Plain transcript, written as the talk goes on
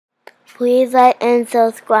Please like and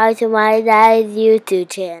subscribe to my dad's YouTube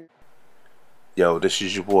channel. Yo, this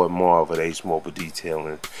is your boy Marv at Ace Mobile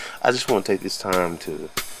Detailing. I just want to take this time to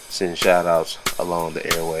send shout outs along the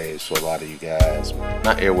airwaves to a lot of you guys.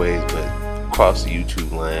 Not airwaves, but across the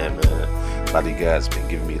YouTube land, man. A lot of you guys have been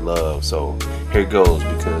giving me love. So here it goes,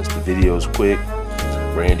 because the video is quick.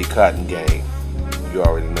 Randy Cotton Gang, you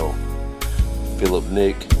already know. Philip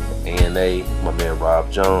Nick, A&A, my man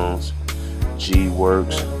Rob Jones, G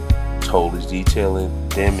Works, Totally Detailing,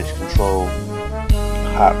 Damage Control,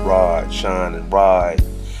 Hot Rod, Shine and Ride,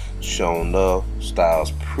 Shown Up,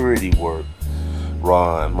 Styles Pretty Work,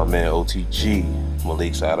 Ron, my man OTG,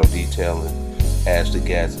 Malik's Auto Detailing, Ashley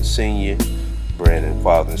Gadsden Sr., Brandon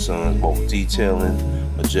Father and Sons Mobile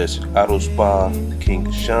Detailing, Majestic Auto Spa, The King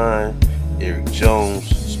of Shine, Eric Jones,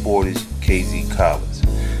 Sporties, KZ Collins.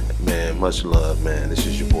 Man, much love, man. This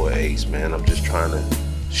is your boy Ace, man. I'm just trying to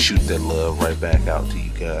shoot that love right back out to you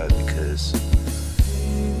guys because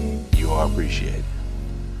you are appreciated.